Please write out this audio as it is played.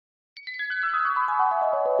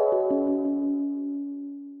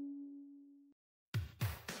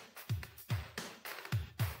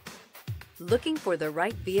Looking for the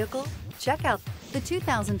right vehicle? Check out the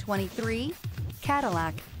 2023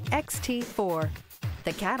 Cadillac XT4.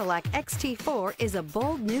 The Cadillac XT4 is a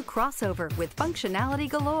bold new crossover with functionality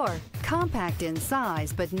galore. Compact in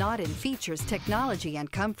size but not in features, technology,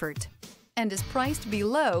 and comfort, and is priced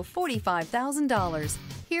below $45,000.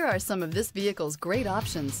 Here are some of this vehicle's great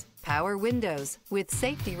options: power windows with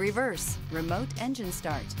safety reverse, remote engine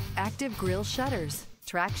start, active grille shutters,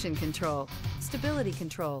 traction control, stability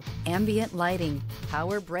control, ambient lighting,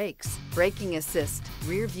 power brakes, braking assist,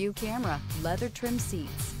 rear view camera, leather trim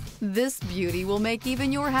seats. This beauty will make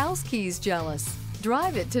even your house keys jealous.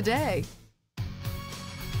 Drive it today.